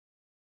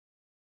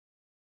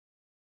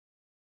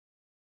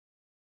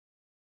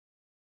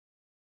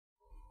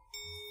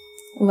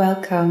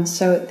Welcome.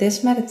 So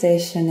this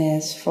meditation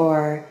is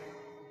for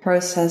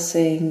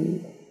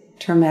processing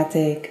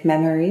traumatic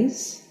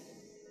memories,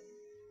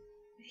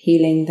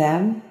 healing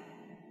them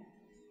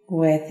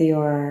with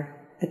your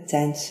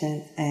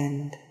attention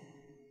and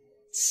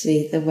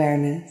sweet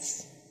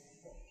awareness.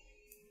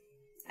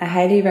 I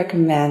highly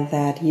recommend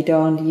that you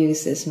don't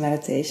use this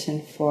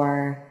meditation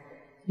for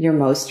your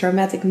most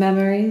traumatic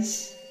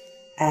memories,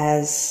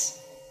 as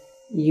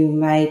you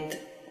might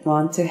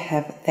want to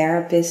have a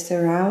therapist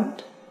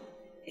around.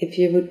 If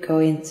you would go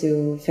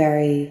into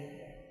very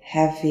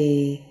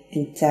heavy,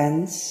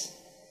 intense,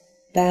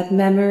 bad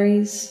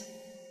memories,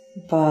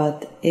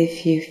 but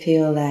if you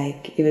feel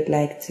like you would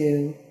like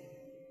to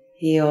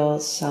heal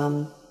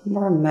some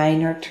more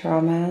minor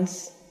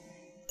traumas,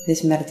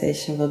 this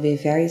meditation will be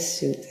very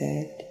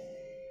suited,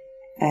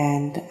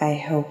 and I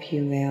hope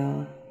you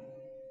will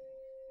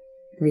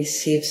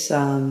receive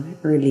some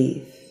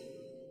relief.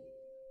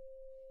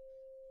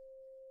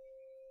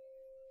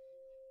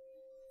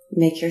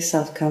 Make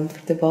yourself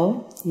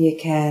comfortable. You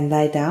can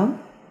lie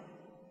down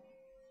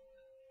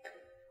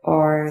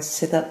or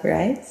sit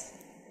upright.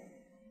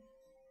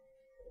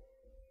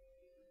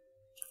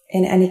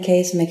 In any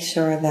case, make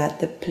sure that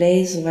the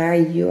place where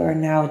you are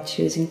now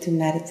choosing to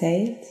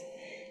meditate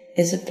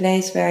is a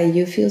place where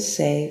you feel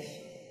safe.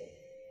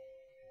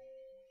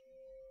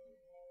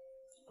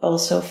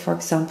 Also, for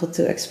example,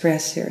 to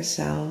express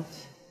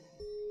yourself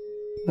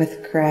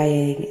with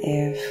crying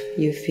if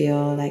you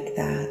feel like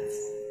that.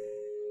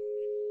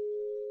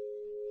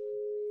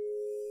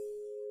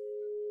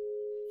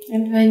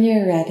 And when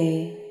you're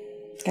ready,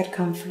 get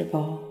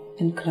comfortable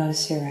and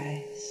close your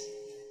eyes.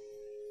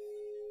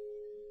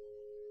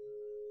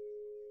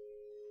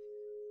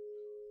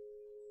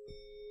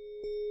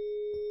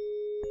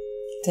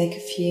 Take a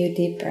few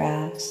deep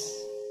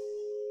breaths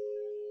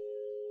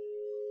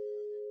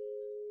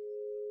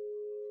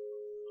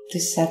to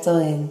settle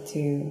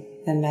into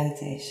the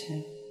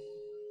meditation.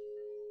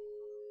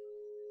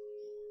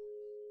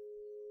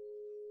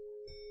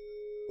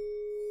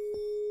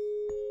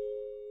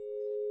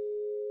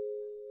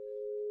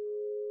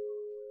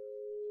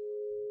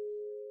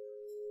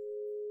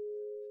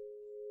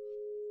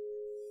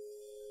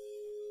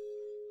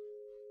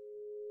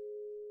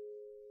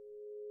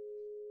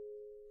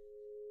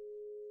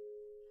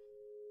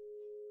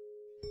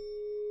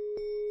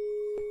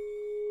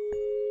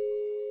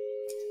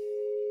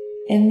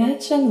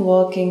 Imagine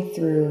walking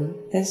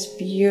through this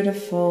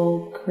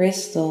beautiful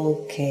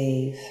crystal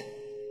cave.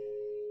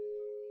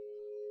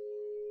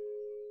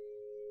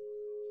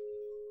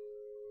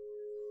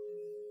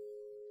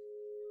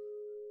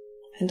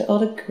 And all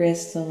the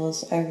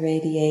crystals are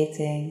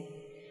radiating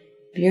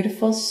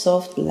beautiful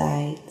soft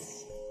light.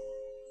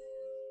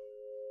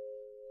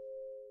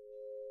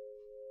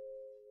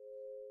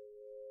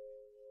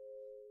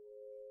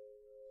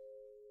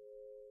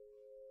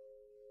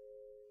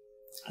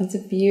 And the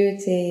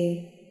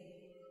beauty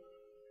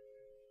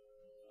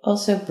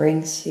also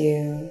brings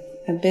you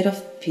a bit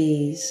of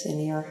peace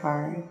in your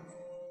heart.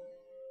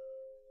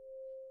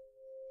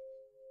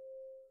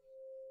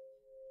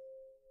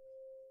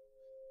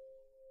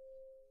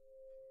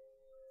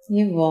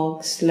 You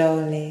walk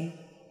slowly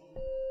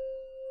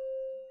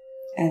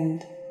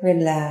and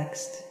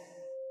relaxed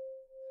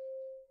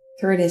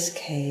through this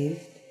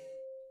cave.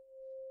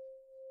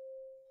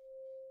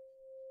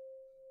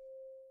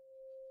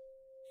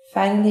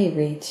 Finally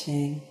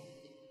reaching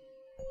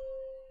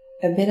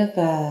a bit of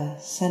a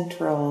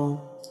central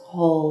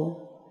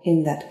hole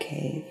in that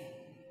cave.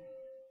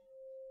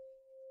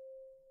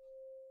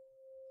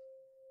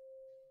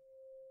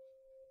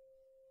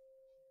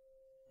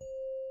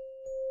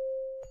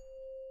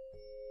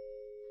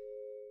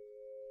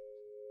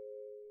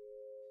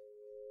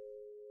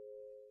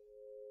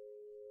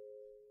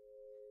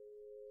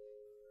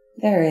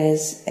 There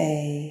is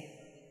a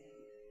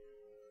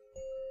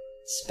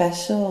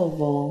special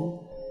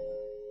wall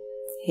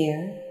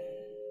here,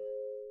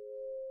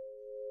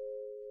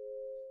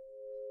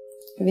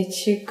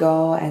 which you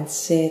go and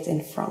sit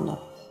in front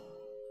of.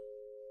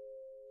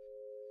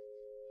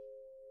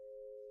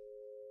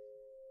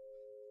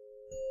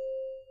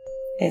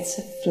 It's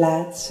a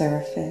flat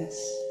surface,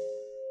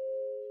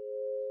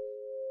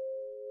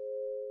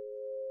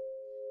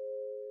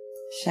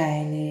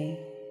 shiny,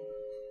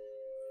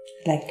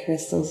 like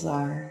crystals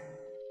are.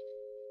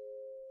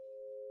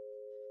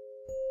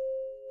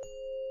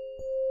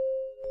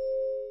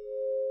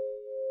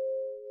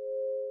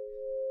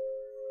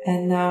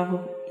 And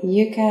now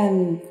you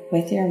can,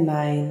 with your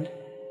mind,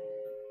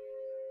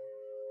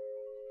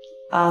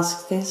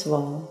 ask this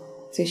wall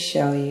to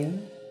show you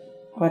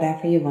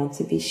whatever you want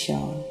to be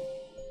shown.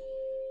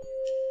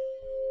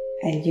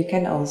 And you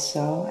can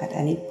also, at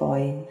any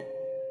point,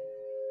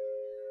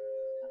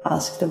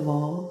 ask the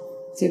wall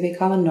to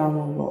become a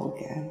normal wall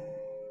again,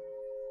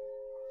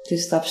 to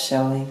stop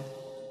showing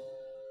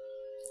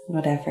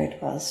whatever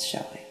it was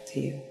showing to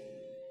you.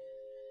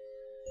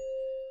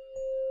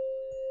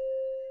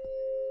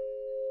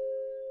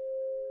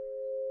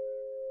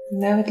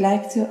 And I would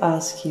like to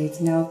ask you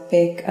to now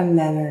pick a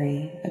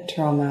memory, a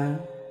trauma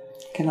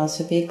It can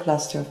also be a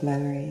cluster of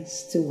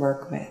memories to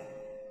work with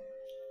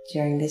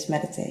during this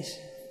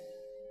meditation.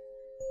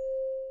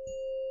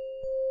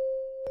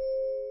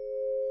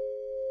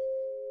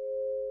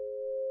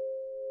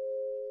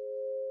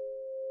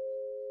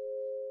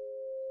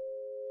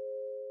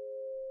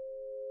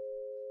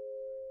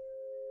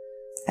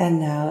 And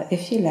now,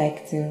 if you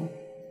like to,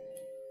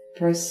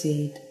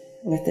 proceed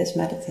with this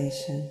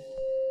meditation.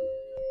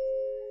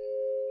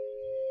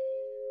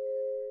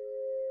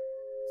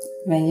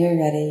 When you're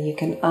ready, you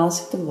can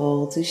ask the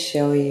wall to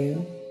show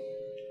you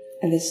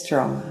this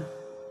trauma.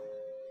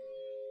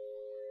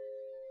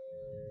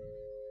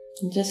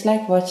 Just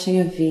like watching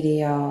a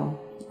video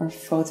or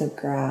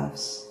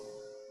photographs,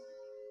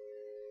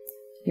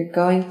 you're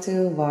going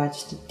to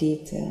watch the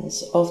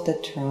details of the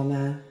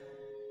trauma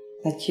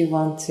that you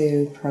want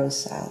to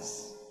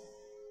process.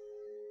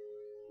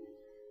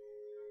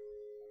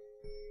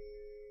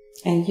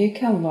 And you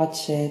can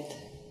watch it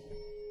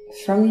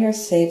from your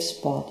safe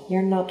spot.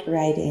 You're not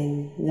right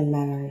in the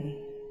memory.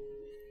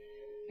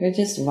 You're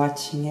just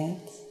watching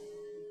it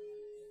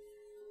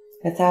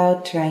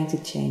without trying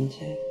to change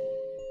it.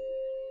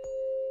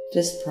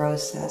 Just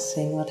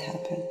processing what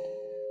happened.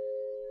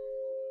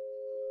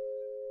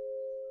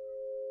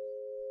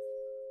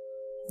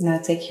 Now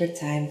take your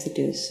time to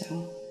do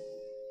so.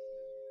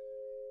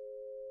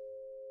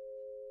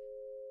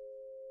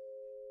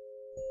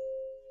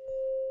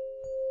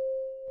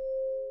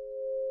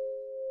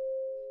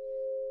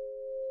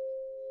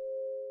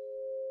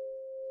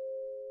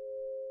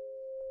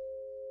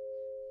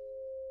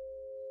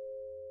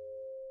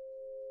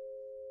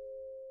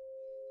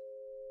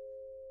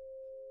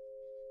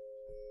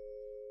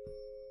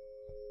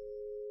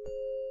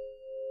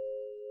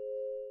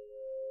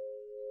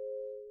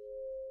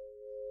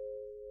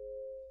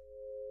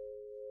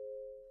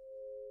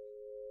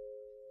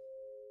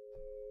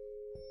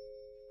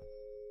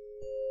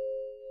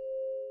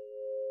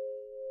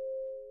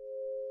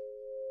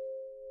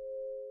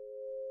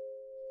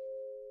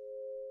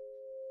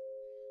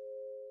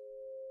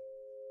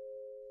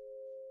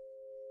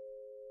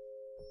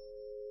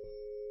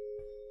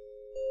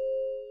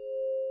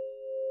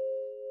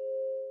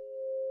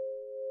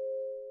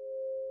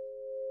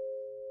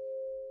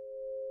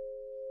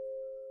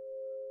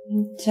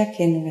 Check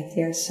in with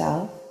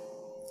yourself.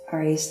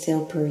 Are you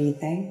still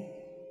breathing?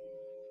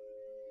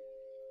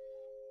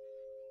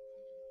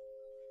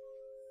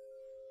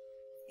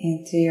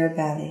 Into your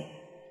belly.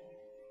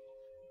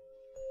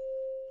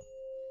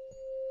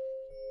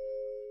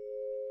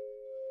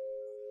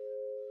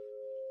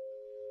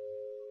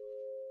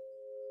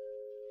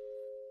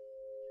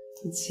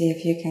 And see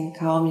if you can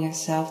calm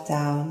yourself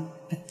down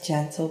with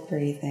gentle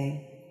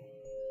breathing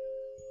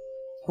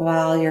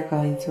while you're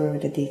going through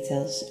the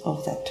details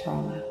of that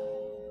trauma.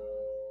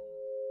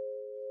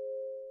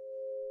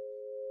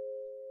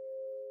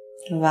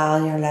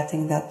 While you're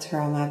letting that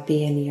trauma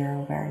be in your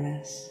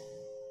awareness.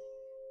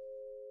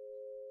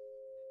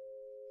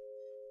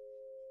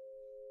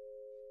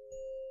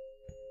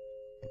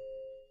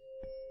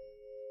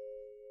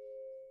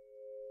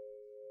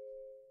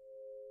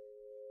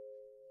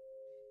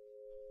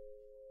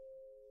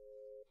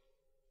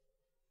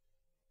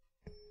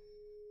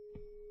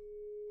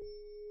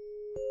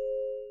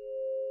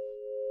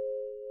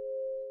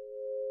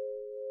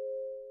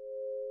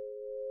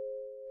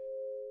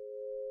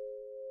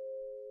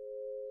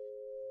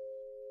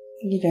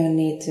 You don't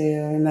need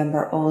to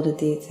remember all the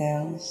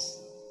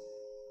details.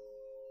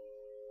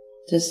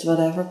 Just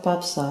whatever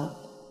pops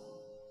up.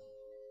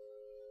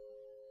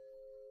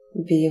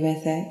 Be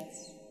with it.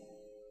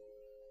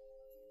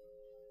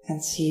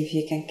 And see if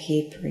you can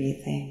keep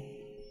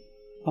breathing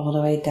all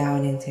the way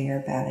down into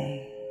your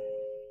belly.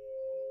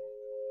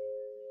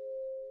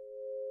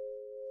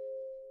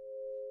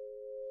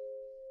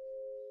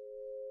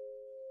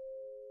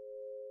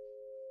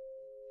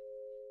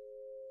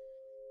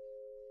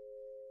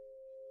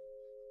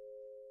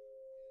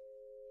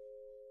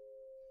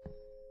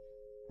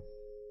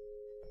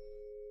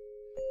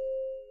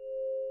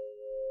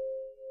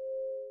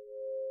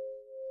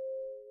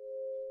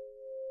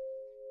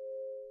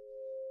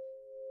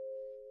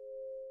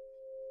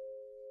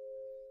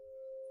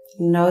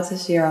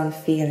 Notice your own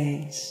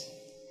feelings.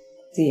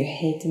 Do you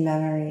hate the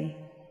memory?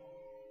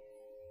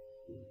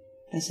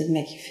 Does it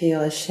make you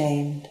feel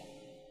ashamed?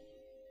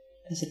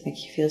 Does it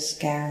make you feel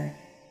scared?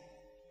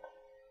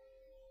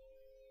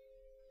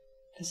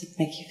 Does it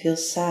make you feel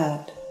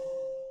sad?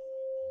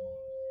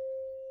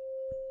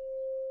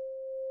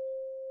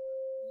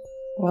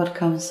 What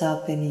comes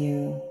up in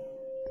you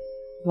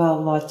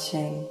while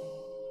watching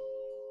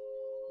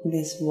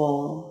this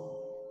wall?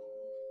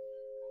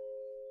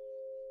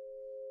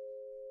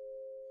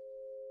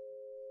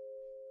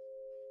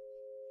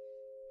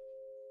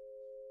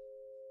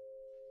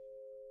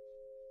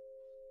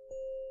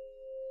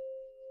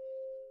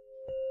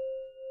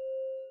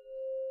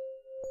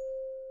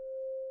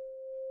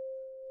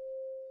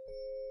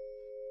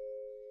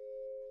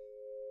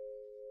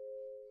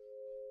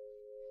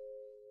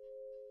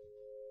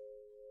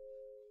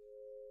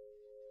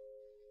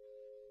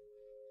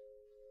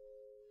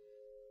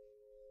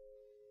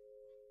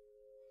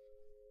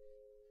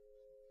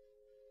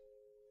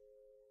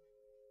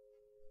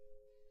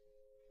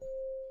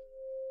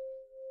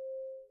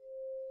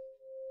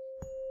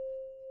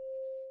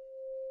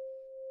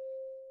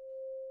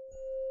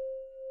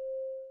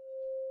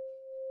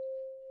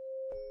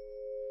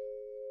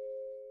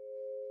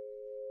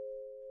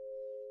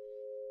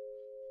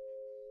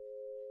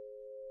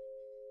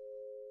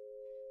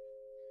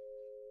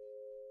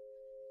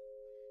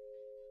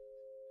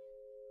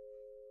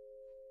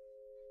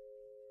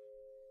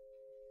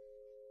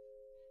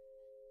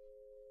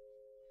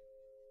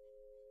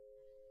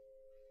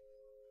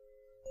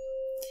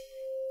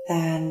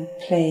 and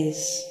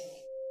place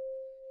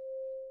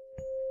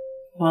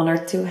one or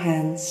two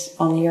hands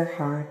on your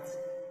heart.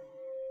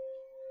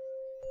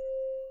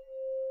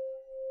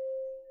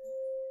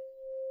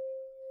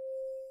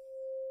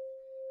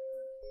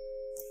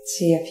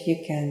 See if you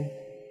can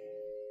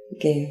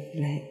give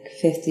like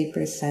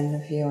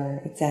 50% of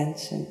your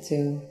attention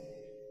to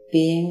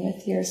being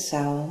with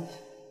yourself,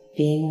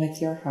 being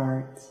with your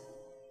heart,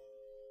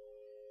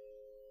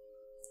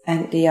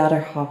 and the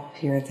other half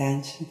of your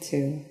attention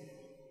to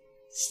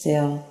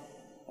still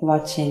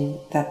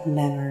watching that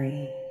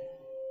memory.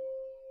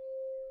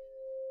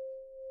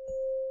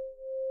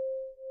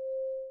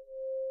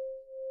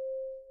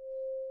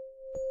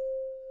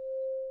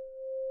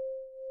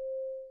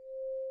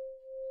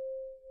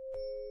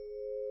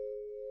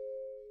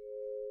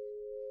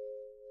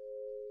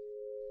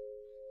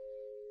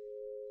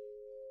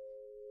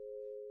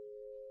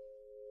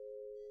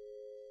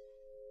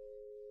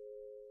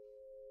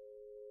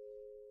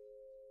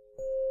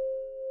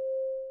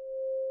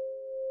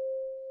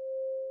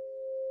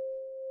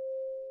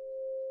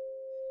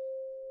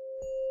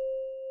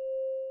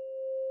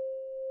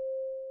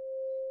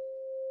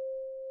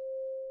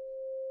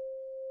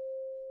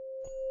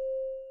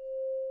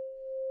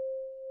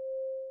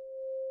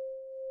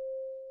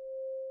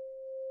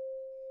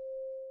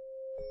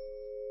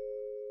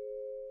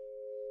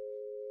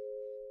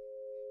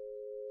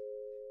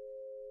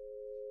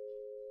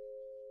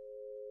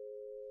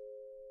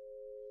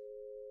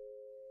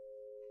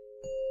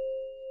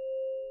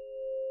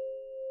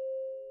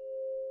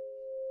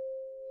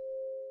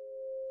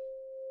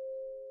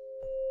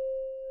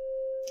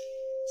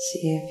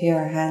 See if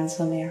your hands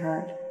on your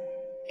heart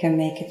can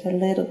make it a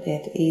little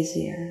bit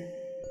easier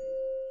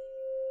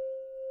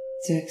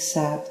to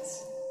accept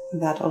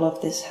that all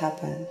of this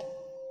happened.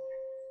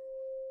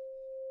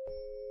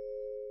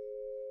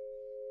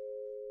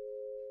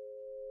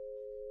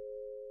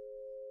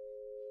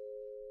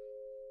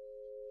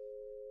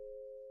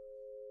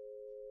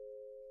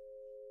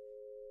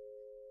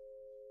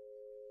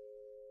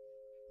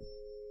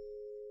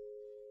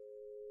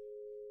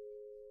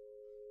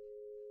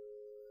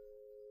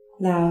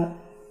 Now,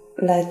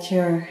 let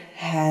your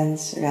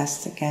hands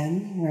rest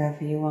again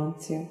wherever you want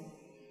to.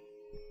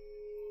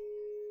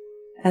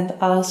 And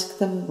ask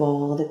the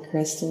ball, the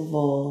crystal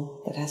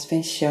ball that has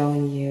been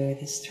showing you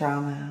this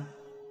trauma,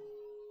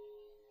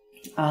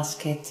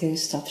 ask it to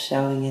stop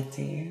showing it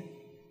to you.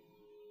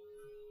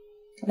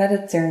 Let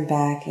it turn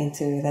back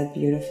into that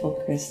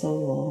beautiful crystal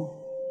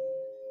ball.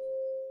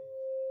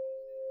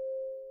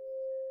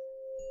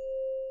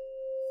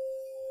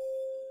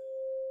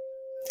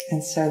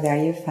 And so there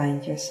you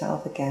find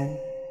yourself again,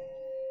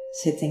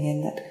 sitting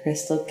in that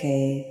crystal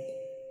cave,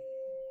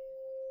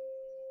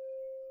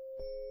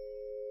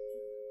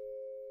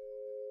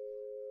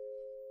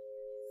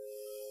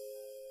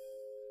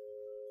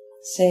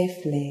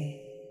 safely,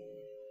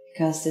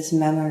 because this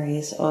memory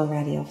is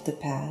already of the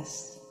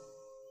past.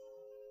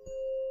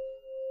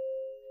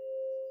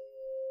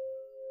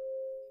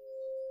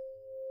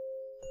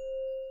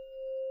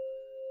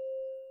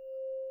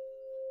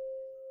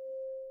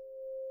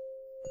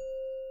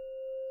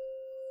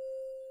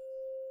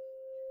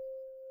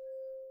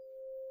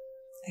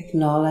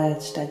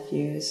 Acknowledge that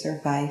you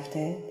survived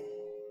it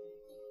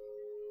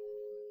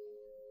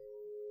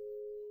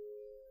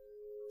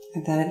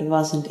and that it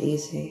wasn't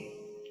easy.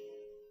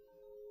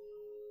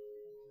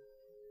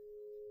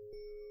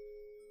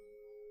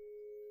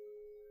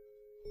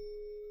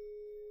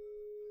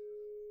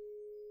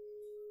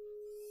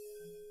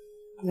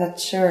 That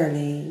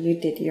surely you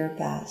did your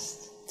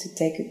best to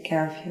take good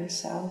care of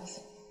yourself.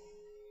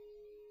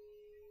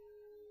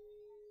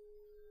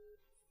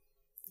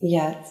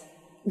 Yet,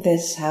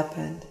 this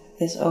happened,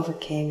 this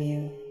overcame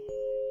you.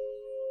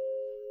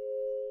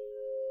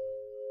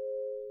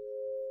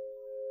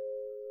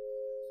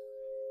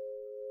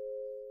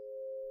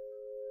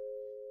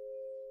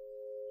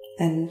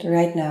 And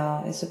right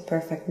now is a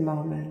perfect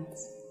moment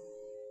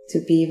to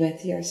be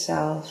with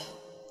yourself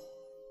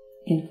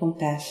in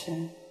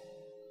compassion.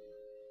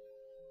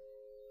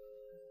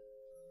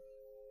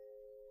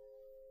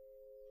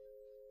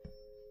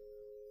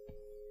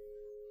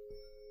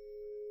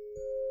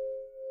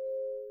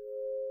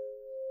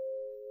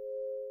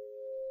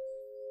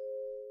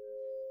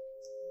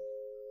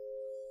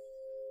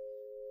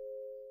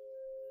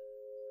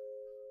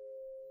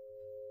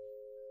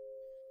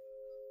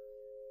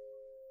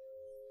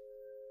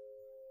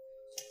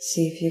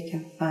 See if you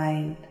can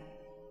find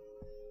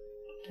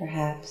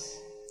perhaps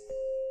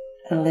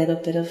a little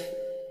bit of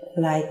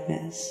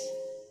lightness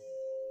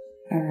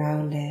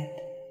around it.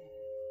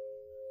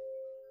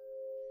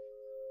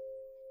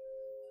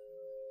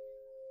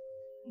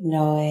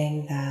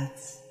 Knowing that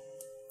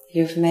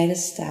you've made a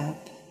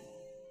step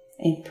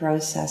in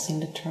processing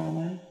the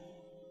trauma,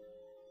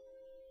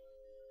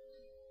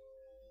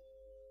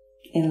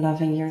 in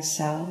loving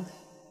yourself,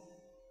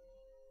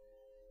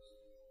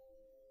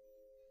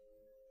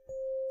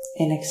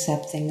 in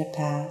accepting the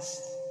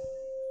past,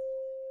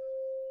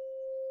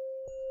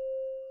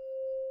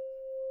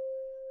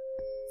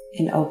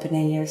 in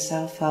opening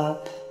yourself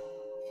up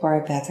for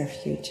a better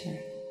future.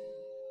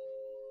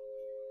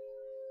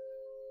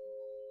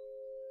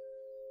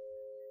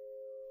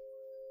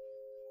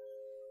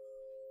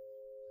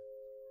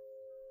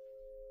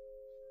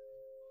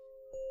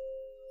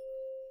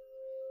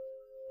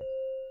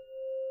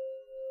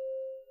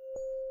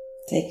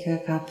 Take a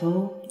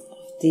couple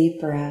of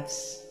deep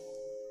breaths.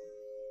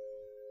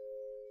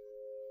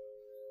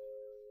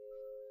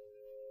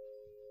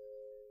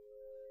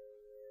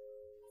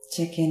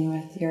 Check in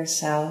with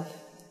yourself.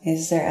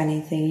 Is there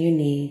anything you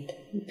need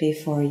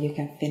before you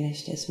can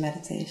finish this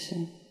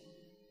meditation?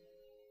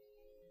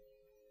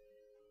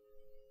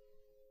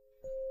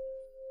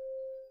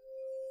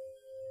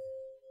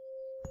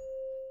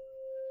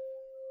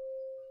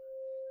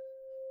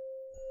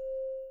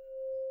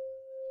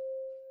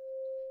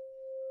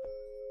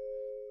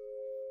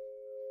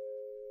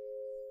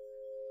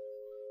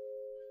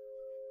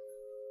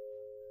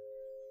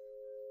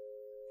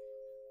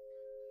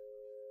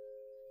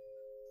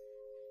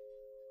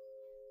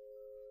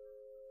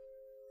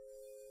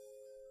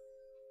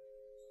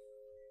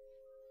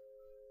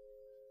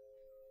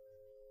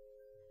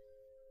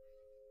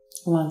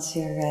 Once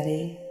you're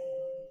ready,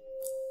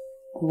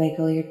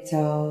 wiggle your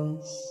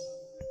toes,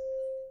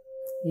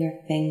 your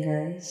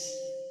fingers.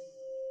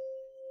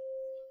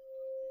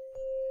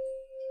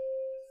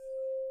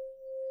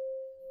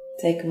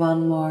 Take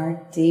one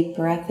more deep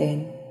breath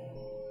in.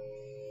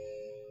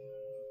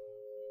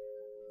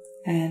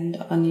 And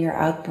on your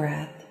out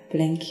breath,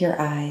 blink your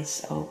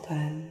eyes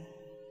open.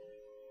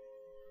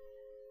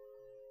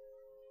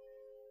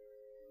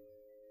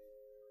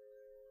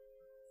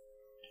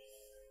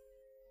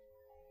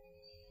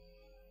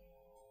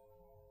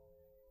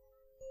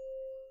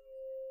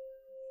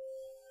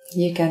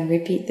 You can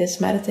repeat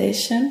this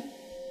meditation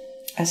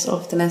as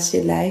often as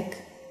you like,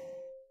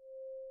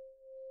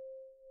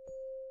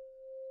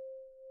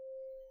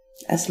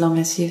 as long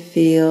as you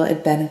feel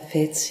it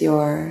benefits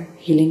your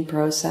healing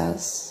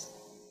process.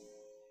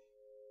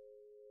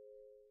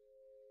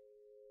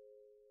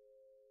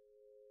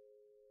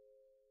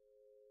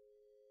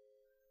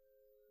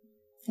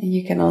 And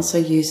you can also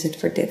use it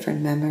for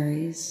different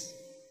memories.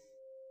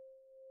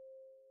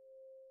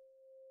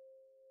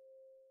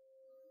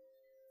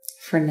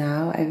 For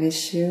now, I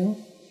wish you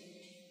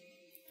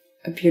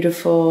a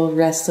beautiful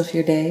rest of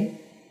your day.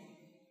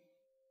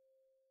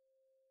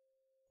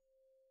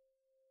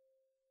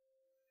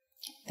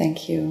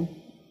 Thank you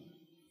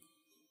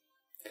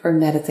for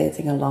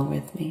meditating along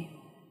with me.